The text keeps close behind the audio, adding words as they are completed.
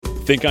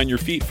Think on your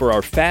feet for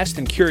our Fast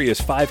and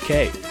Curious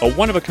 5K, a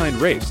one-of-a-kind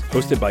race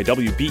hosted by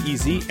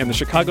WBEZ and the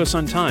Chicago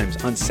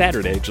Sun-Times on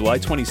Saturday, July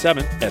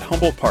 27th at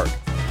Humboldt Park.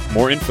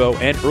 More info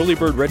and early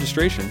bird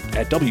registration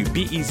at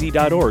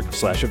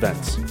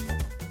wbez.org/events.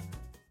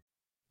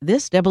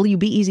 This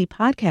WBEZ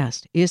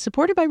podcast is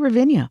supported by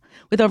Ravinia,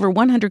 with over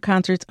 100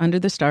 concerts under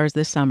the stars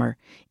this summer,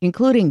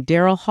 including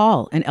Daryl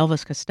Hall and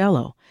Elvis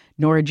Costello,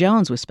 Norah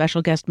Jones with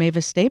special guest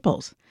Mavis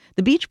Staples,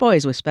 the Beach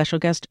Boys with special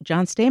guest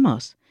John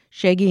Stamos,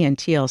 Shaggy and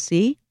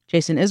TLC,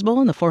 Jason Isbell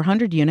and the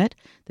 400 Unit,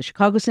 the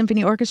Chicago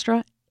Symphony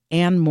Orchestra,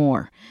 and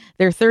more.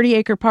 Their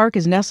 30-acre park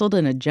is nestled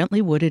in a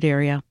gently wooded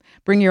area.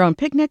 Bring your own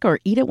picnic or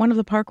eat at one of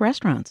the park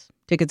restaurants.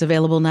 Tickets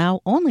available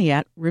now only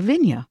at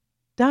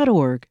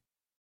ravinia.org.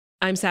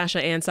 I'm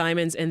Sasha Ann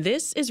Simons, and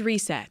this is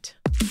Reset.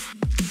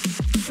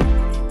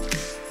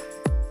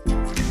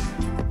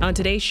 On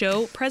today's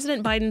show,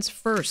 President Biden's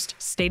first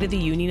State of the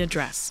Union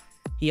address.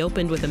 He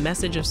opened with a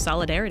message of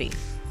solidarity.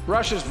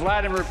 Russia's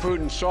Vladimir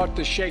Putin sought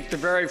to shake the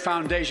very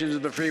foundations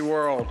of the free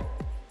world,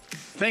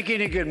 thinking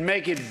he could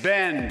make it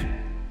bend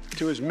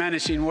to his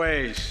menacing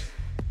ways.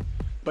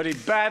 But he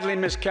badly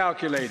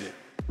miscalculated.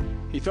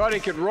 He thought he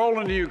could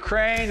roll into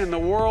Ukraine and the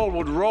world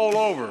would roll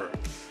over.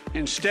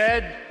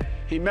 Instead,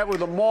 he met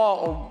with a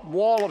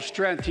wall of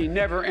strength he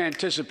never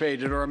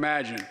anticipated or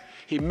imagined.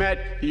 He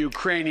met the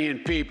Ukrainian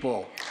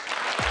people.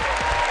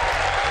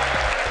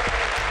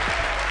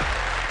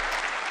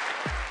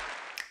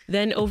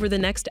 Then over the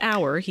next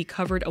hour, he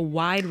covered a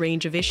wide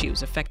range of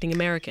issues affecting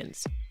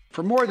Americans.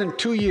 For more than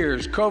 2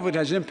 years, COVID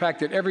has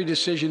impacted every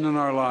decision in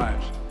our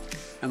lives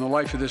and the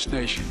life of this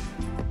nation.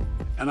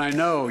 And I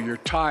know you're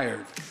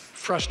tired,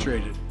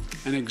 frustrated,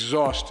 and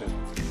exhausted.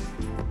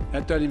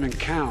 That doesn't even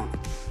count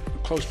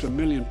close to 1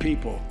 million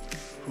people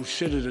who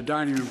sit at a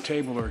dining room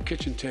table or a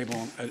kitchen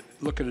table and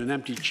look at an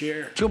empty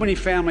chair. Too many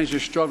families are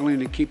struggling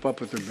to keep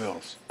up with their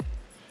bills.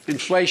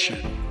 Inflation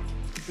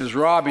is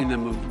robbing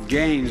them of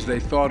gains they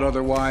thought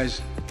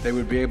otherwise they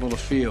would be able to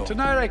feel.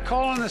 Tonight I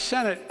call on the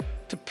Senate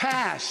to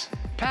pass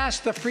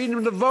the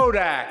Freedom to Vote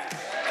Act,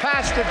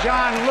 pass the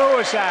John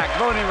Lewis Act,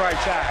 Voting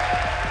Rights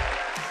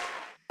Act.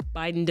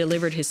 Biden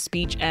delivered his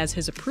speech as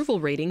his approval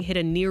rating hit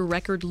a near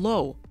record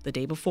low the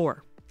day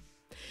before.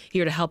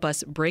 Here to help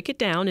us break it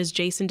down is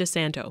Jason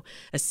DeSanto,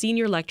 a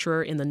senior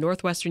lecturer in the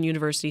Northwestern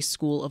University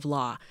School of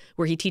Law,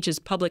 where he teaches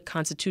public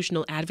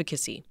constitutional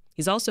advocacy.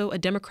 He's also a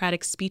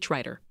Democratic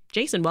speechwriter.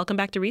 Jason, welcome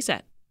back to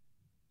Reset.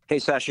 Hey,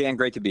 Sasha Ann,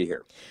 great to be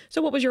here.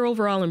 So what was your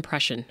overall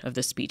impression of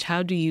this speech?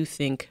 How do you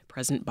think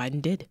President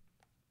Biden did?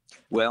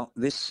 Well,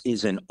 this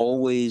is an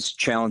always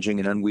challenging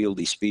and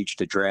unwieldy speech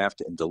to draft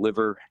and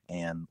deliver,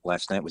 and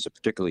last night was a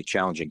particularly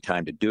challenging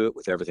time to do it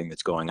with everything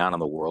that's going on in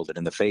the world. And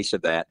in the face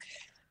of that,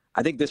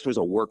 I think this was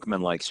a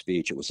workmanlike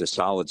speech. It was a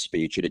solid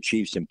speech. It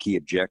achieved some key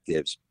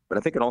objectives, but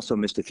I think it also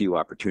missed a few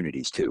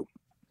opportunities, too.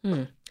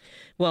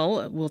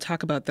 Well, we'll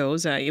talk about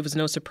those. It was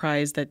no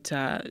surprise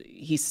that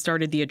he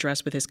started the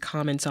address with his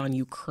comments on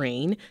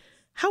Ukraine.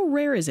 How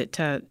rare is it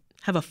to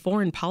have a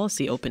foreign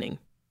policy opening?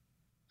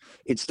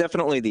 It's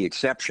definitely the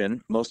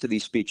exception. Most of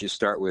these speeches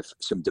start with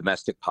some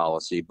domestic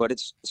policy, but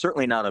it's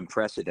certainly not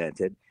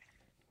unprecedented.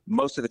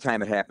 Most of the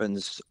time it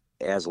happens,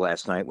 as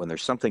last night, when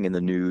there's something in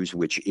the news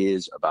which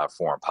is about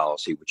foreign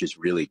policy, which is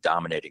really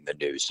dominating the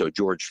news. So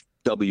George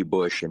W.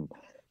 Bush in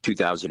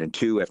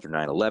 2002, after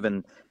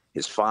 9/11,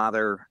 his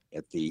father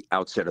at the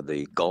outset of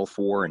the Gulf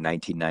War in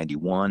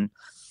 1991.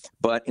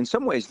 But in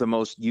some ways, the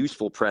most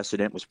useful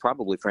precedent was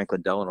probably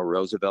Franklin Delano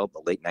Roosevelt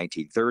in the late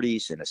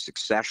 1930s in a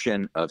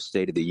succession of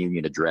State of the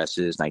Union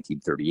addresses,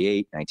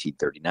 1938,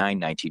 1939,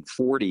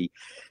 1940,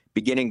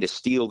 beginning to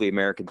steel the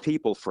American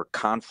people for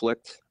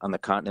conflict on the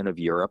continent of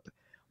Europe,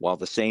 while at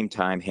the same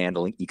time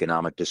handling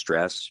economic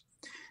distress,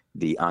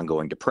 the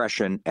ongoing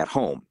depression at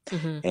home.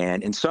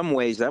 And in some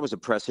ways, that was a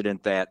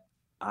precedent that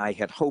I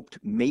had hoped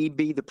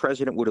maybe the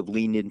president would have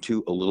leaned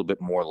into a little bit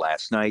more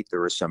last night.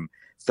 There were some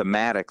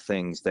thematic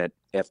things that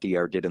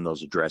FDR did in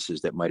those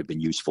addresses that might have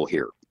been useful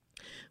here.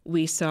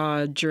 We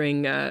saw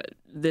during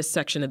this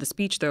section of the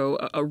speech, though,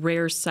 a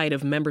rare sight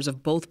of members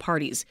of both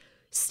parties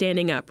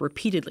standing up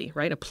repeatedly,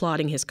 right,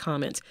 applauding his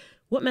comments.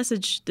 What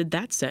message did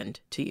that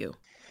send to you?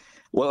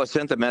 Well, it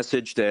sent the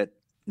message that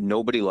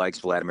nobody likes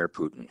Vladimir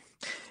Putin.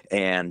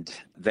 And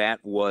that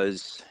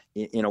was,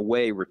 in a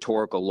way,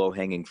 rhetorical,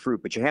 low-hanging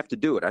fruit. But you have to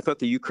do it. I thought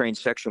the Ukraine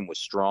section was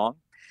strong.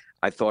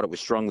 I thought it was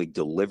strongly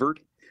delivered,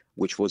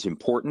 which was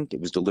important. It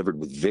was delivered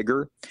with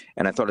vigor.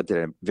 And I thought it did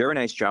a very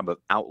nice job of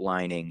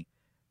outlining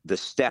the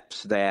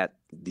steps that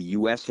the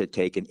U.S. had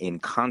taken in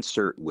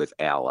concert with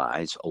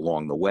allies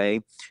along the way.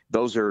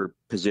 Those are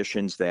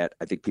positions that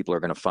I think people are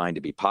going to find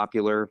to be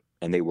popular,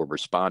 and they were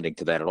responding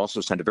to that. It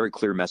also sent a very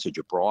clear message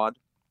abroad,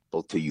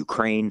 both to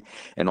Ukraine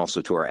and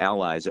also to our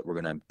allies, that we're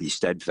going to be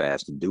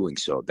steadfast in doing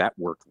so. That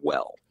worked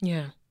well.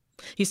 Yeah.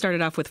 He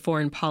started off with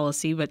foreign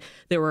policy, but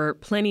there were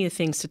plenty of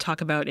things to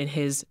talk about in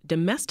his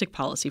domestic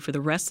policy for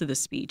the rest of the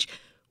speech.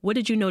 What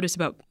did you notice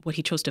about what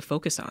he chose to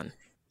focus on?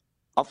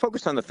 I'll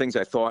focus on the things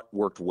I thought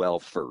worked well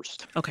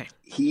first. Okay.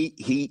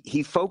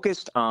 He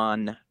focused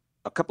on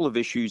a couple of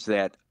issues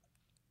that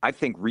I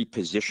think,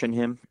 reposition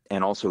him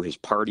and also his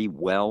party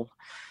well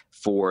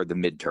for the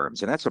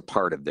midterms. And that's a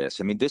part of this.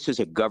 I mean, this is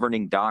a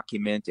governing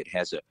document. It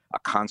has a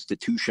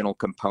constitutional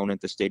component,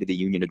 the State of the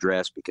Union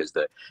address, because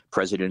the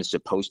president is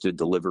supposed to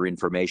deliver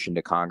information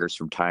to Congress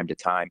from time to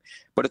time.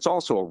 But it's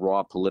also a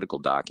raw political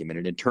document.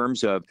 And in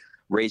terms of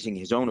raising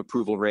his own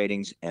approval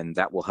ratings, and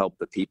that will help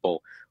the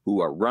people who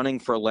are running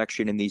for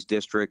election in these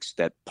districts,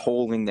 that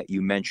polling that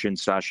you mentioned,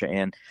 Sasha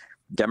Ann,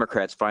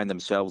 Democrats find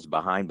themselves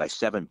behind by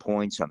 7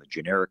 points on the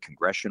generic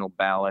congressional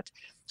ballot.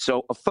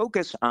 So a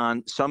focus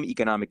on some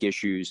economic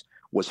issues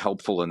was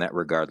helpful in that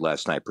regard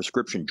last night.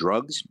 Prescription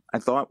drugs, I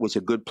thought, was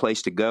a good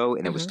place to go,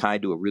 and it was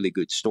tied to a really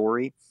good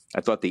story.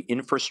 I thought the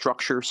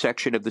infrastructure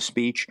section of the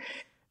speech,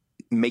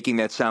 making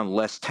that sound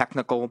less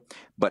technical,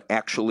 but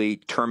actually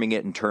terming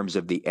it in terms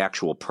of the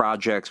actual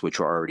projects, which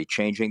are already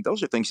changing.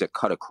 Those are things that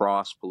cut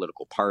across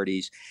political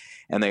parties.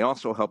 And they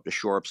also help to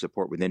shore up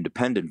support with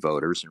independent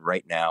voters. And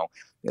right now,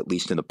 at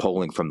least in the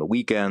polling from the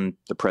weekend,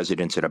 the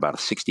president's at about a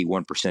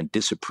 61%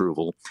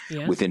 disapproval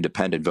with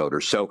independent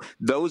voters. So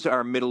those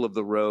are middle of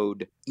the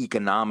road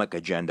economic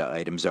agenda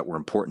items that were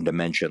important to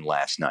mention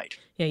last night.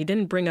 Yeah, he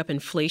didn't bring up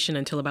inflation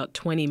until about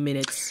 20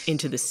 minutes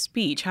into the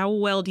speech. How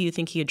well do you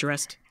think he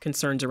addressed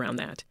concerns around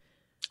that?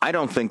 I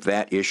don't think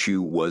that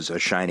issue was a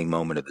shining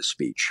moment of the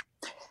speech.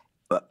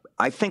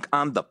 I think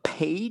on the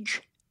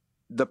page,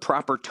 the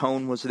proper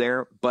tone was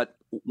there, but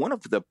one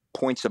of the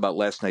points about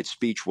last night's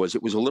speech was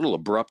it was a little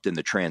abrupt in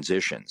the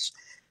transitions.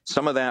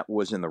 Some of that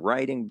was in the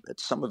writing, but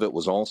some of it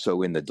was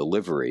also in the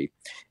delivery.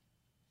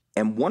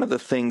 And one of the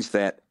things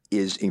that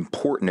is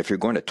important if you're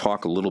going to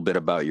talk a little bit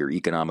about your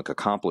economic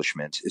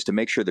accomplishments is to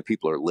make sure that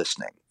people are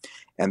listening.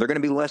 And they're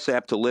going to be less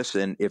apt to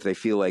listen if they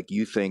feel like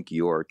you think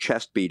you're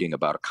chest beating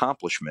about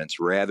accomplishments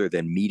rather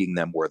than meeting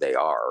them where they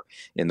are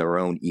in their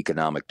own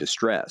economic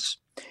distress.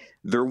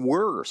 There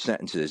were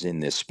sentences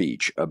in this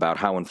speech about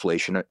how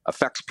inflation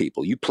affects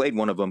people. You played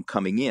one of them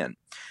coming in.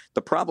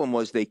 The problem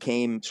was they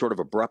came sort of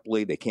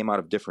abruptly. They came out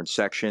of different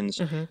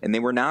sections, and they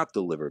were not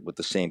delivered with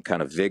the same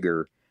kind of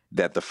vigor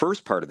that the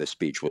first part of the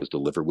speech was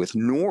delivered with,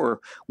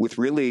 nor with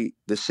really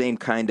the same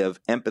kind of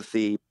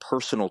empathy,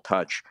 personal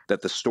touch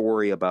that the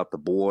story about the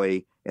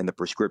boy and the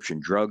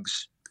prescription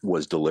drugs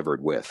was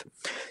delivered with.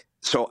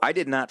 So I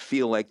did not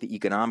feel like the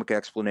economic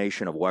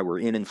explanation of why we're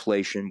in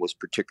inflation was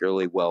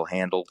particularly well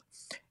handled.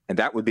 And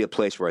that would be a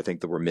place where I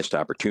think there were missed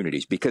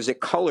opportunities because it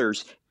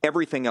colors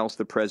everything else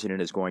the president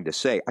is going to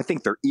say. I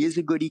think there is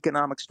a good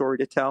economic story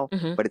to tell,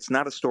 but it's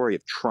not a story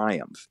of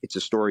triumph. It's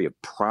a story of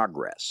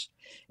progress.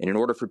 And in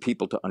order for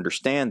people to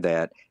understand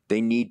that,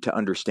 they need to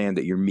understand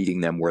that you're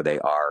meeting them where they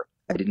are.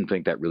 I didn't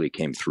think that really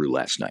came through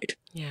last night.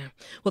 Yeah.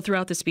 Well,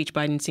 throughout the speech,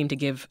 Biden seemed to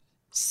give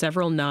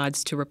several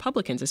nods to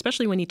Republicans,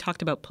 especially when he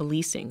talked about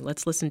policing.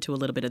 Let's listen to a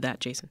little bit of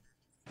that, Jason.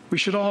 We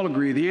should all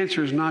agree the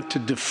answer is not to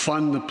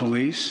defund the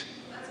police.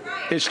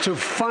 It's to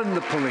fund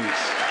the police.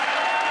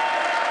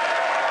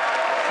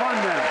 Fund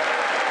them.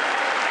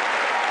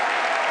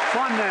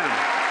 Fund them.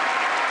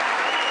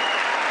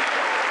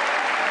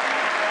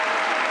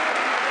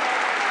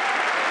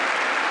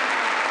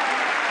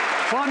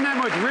 Fund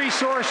them with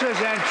resources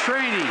and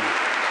training.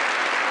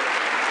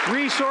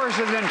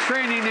 Resources and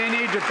training they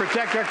need to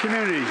protect our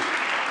communities.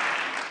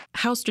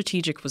 How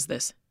strategic was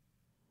this?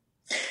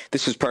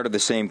 This is part of the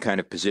same kind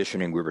of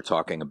positioning we were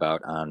talking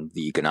about on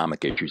the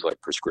economic issues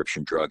like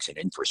prescription drugs and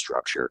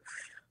infrastructure.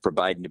 For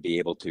Biden to be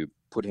able to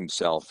put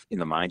himself in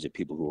the minds of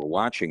people who are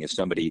watching as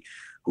somebody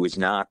who is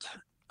not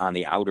on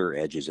the outer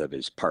edges of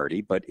his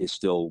party, but is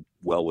still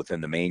well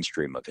within the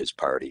mainstream of his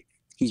party.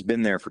 He's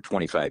been there for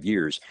 25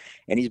 years,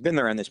 and he's been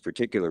there on this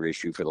particular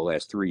issue for the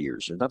last 3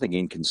 years. There's nothing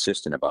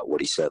inconsistent about what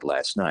he said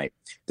last night.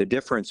 The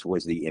difference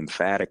was the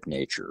emphatic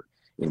nature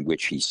in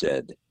which he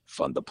said,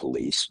 fund the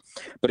police.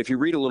 But if you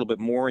read a little bit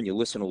more and you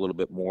listen a little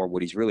bit more,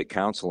 what he's really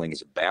counseling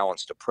is a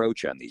balanced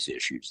approach on these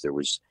issues. There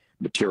was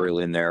material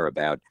in there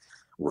about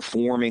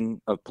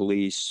reforming of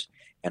police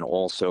and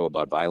also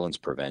about violence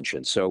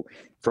prevention. So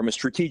from a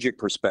strategic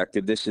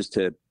perspective, this is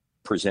to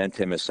present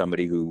him as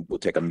somebody who will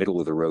take a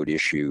middle-of-the-road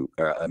issue,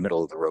 a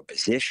middle-of-the-road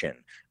position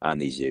on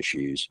these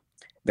issues.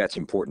 That's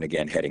important,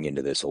 again, heading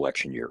into this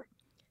election year.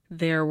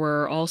 There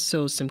were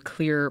also some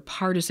clear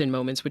partisan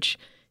moments, which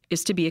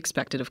is to be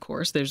expected, of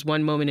course. There's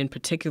one moment in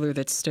particular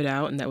that stood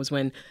out, and that was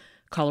when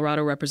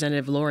Colorado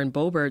Representative Lauren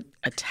Boebert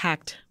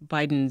attacked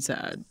Biden's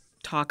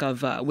talk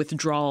of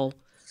withdrawal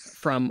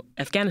from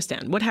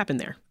Afghanistan. What happened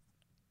there?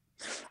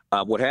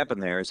 What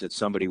happened there is that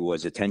somebody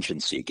was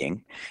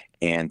attention-seeking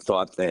and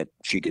thought that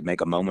she could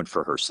make a moment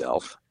for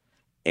herself,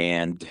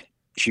 and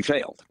she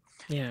failed.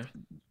 Yeah.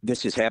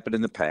 This has happened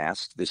in the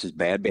past. This is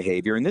bad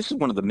behavior, and this is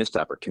one of the missed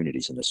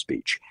opportunities in the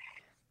speech.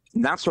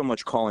 Not so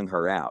much calling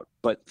her out,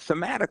 but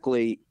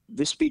thematically,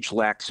 this speech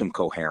lacked some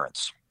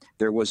coherence.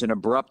 There was an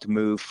abrupt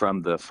move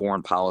from the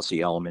foreign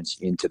policy elements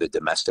into the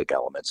domestic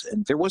elements,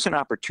 and there was an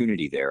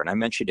opportunity there. And I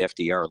mentioned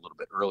FDR a little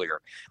bit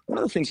earlier. One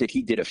of the things that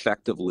he did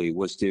effectively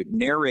was to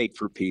narrate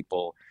for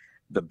people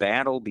the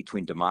battle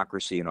between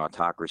democracy and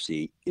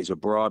autocracy is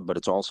abroad, but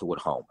it's also at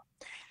home.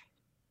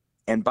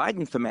 And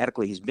Biden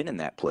thematically has been in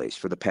that place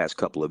for the past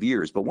couple of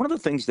years. But one of the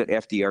things that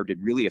FDR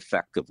did really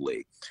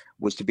effectively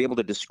was to be able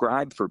to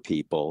describe for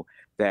people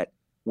that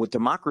what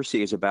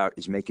democracy is about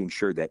is making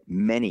sure that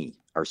many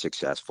are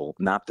successful,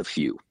 not the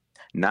few,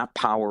 not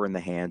power in the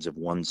hands of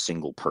one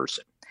single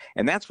person.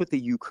 And that's what the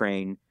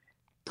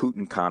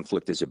Ukraine-Putin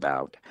conflict is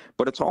about.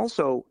 But it's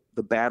also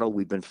the battle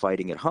we've been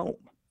fighting at home.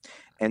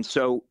 And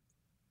so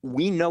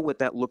we know what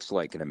that looks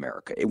like in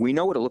America. We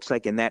know what it looks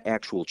like in that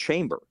actual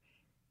chamber.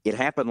 It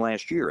happened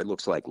last year. It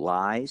looks like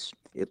lies.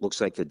 It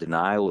looks like the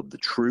denial of the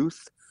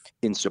truth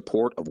in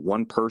support of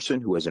one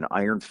person who has an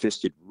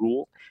iron-fisted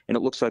rule. And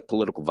it looks like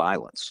political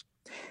violence.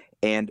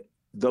 And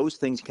those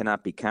things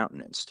cannot be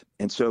countenanced.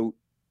 And so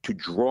to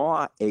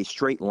draw a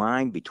straight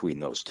line between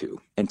those two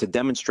and to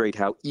demonstrate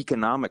how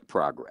economic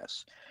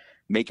progress,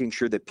 making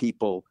sure that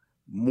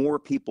more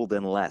people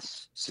than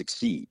less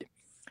succeed,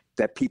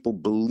 that people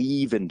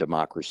believe in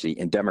democracy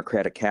and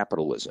democratic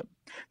capitalism.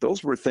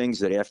 Those were things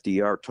that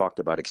FDR talked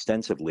about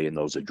extensively in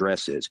those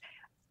addresses.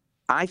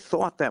 I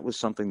thought that was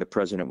something the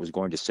president was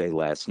going to say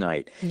last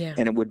night. Yeah.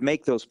 And it would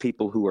make those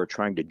people who are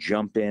trying to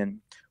jump in,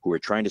 who are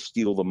trying to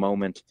steal the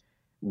moment,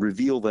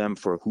 reveal them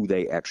for who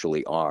they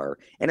actually are.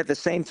 And at the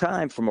same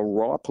time, from a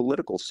raw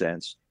political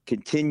sense,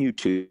 continue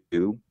to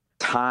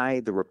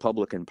tie the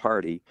Republican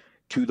Party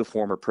to the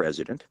former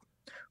president,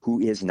 who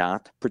is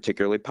not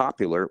particularly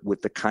popular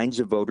with the kinds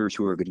of voters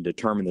who are going to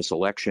determine this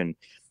election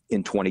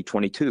in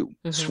 2022,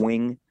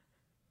 swing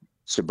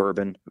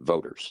suburban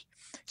voters.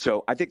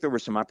 So I think there were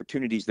some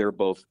opportunities there,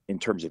 both in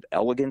terms of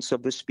elegance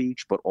of the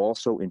speech, but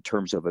also in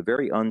terms of a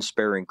very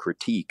unsparing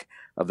critique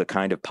of the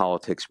kind of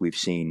politics we've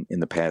seen in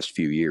the past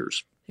few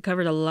years. It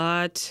covered a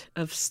lot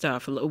of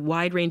stuff, a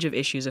wide range of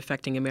issues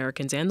affecting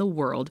Americans and the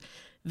world.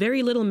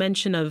 Very little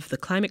mention of the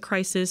climate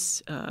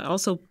crisis.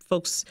 Also,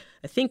 folks,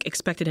 I think,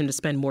 expected him to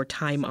spend more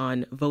time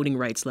on voting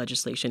rights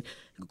legislation.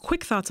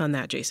 Quick thoughts on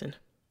that, Jason?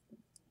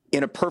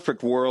 In a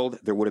perfect world,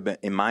 there would have been,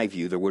 in my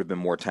view, there would have been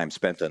more time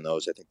spent on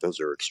those. I think those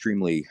are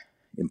extremely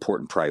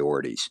important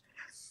priorities.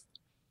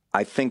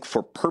 I think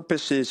for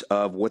purposes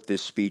of what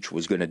this speech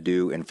was going to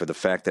do and for the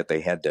fact that they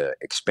had to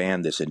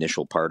expand this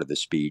initial part of the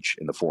speech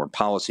and the foreign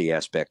policy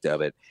aspect of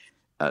it,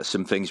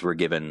 some things were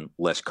given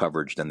less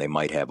coverage than they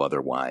might have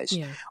otherwise.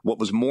 Yeah. What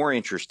was more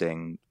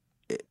interesting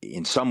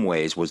in some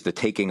ways was the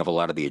taking of a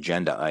lot of the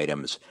agenda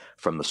items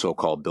from the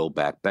so-called Build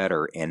Back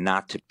Better, and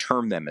not to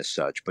term them as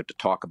such, but to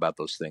talk about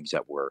those things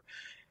that were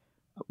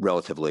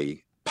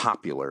relatively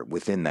popular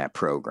within that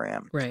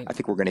program. Right. I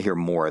think we're going to hear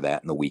more of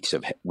that in the weeks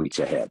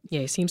ahead.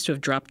 Yeah, he seems to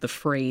have dropped the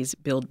phrase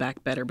Build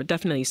Back Better, but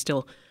definitely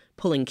still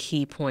pulling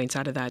key points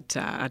out of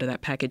that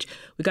package.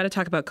 We've got to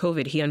talk about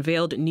COVID. He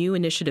unveiled new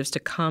initiatives to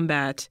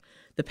combat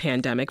the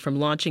pandemic, from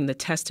launching the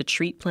Test to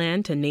Treat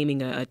plan to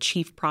naming a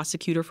chief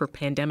prosecutor for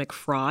pandemic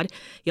fraud.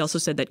 He also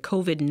said that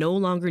COVID no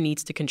longer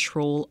needs to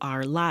control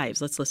our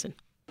lives. Let's listen.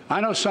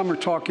 I know some are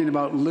talking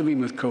about living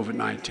with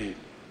COVID-19,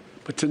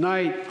 but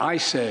tonight I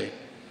say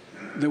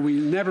that we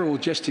never will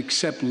just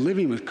accept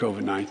living with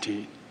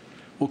COVID-19.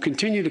 We'll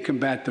continue to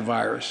combat the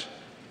virus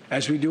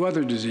as we do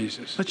other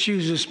diseases. Let's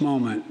use this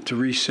moment to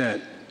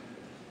reset.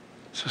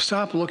 So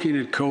stop looking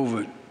at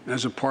COVID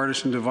as a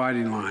partisan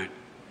dividing line.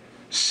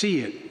 See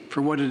it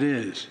for what it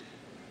is,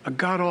 a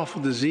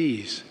god-awful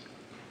disease.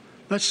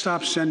 Let's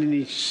stop seeing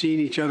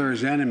each other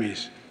as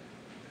enemies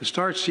and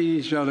start seeing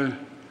each other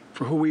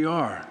for who we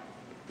are,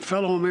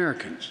 fellow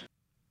Americans.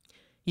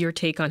 Your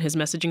take on his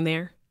messaging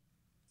there?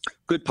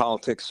 Good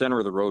politics,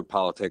 center-of-the-road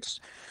politics,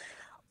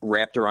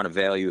 wrapped around a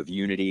value of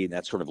unity.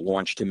 That sort of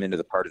launched him into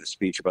the part of the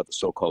speech about the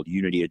so-called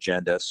unity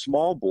agenda.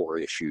 Small bore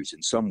issues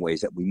in some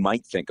ways that we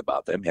might think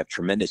about them have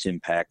tremendous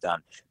impact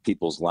on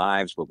people's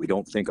lives, but we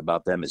don't think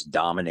about them as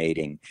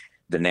dominating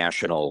the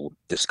national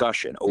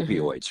discussion,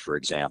 opioids, for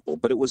example.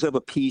 But it was of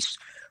a piece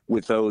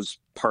with those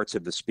parts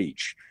of the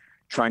speech,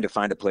 trying to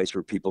find a place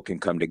where people can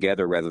come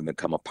together rather than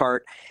come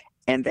apart.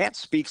 And that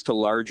speaks to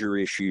larger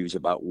issues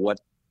about what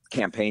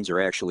campaigns are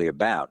actually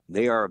about.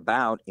 They are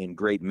about, in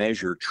great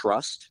measure,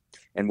 trust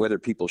and whether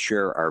people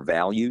share our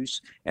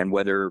values and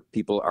whether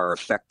people are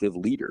effective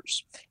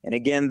leaders. And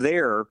again,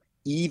 there,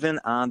 even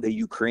on the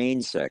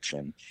Ukraine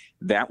section,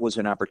 that was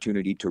an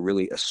opportunity to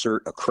really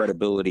assert a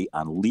credibility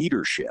on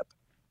leadership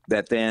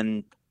that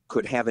then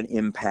could have an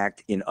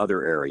impact in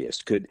other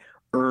areas, could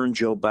earn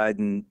Joe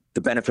Biden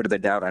the benefit of the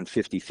doubt on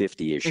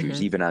 50-50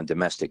 issues, even on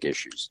domestic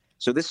issues.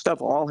 So this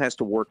stuff all has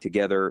to work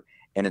together.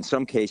 And in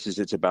some cases,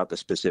 it's about the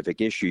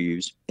specific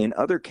issues. In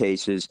other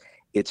cases,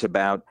 it's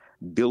about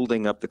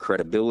building up the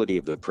credibility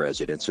of the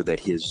president so that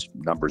his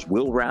numbers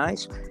will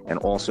rise and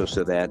also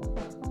so that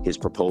his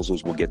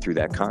proposals will get through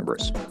that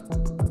Congress.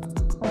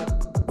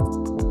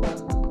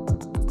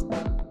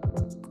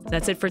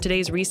 That's it for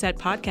today's Reset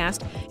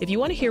podcast. If you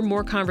want to hear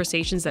more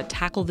conversations that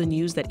tackle the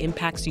news that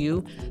impacts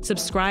you,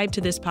 subscribe to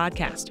this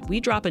podcast.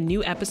 We drop a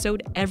new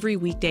episode every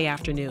weekday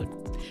afternoon.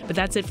 But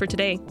that's it for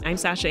today. I'm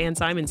Sasha Ann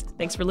Simons.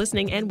 Thanks for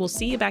listening, and we'll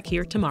see you back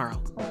here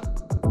tomorrow.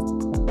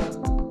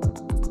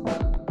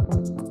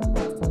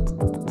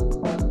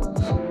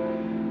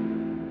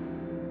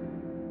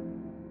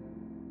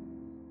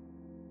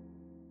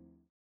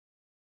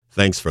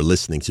 Thanks for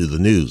listening to the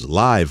news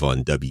live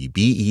on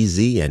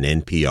WBEZ and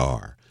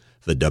NPR.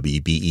 The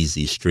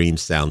WBEZ stream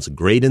sounds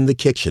great in the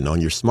kitchen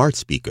on your smart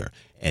speaker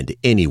and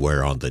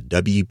anywhere on the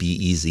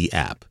WBEZ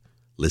app.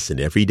 Listen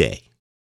every day.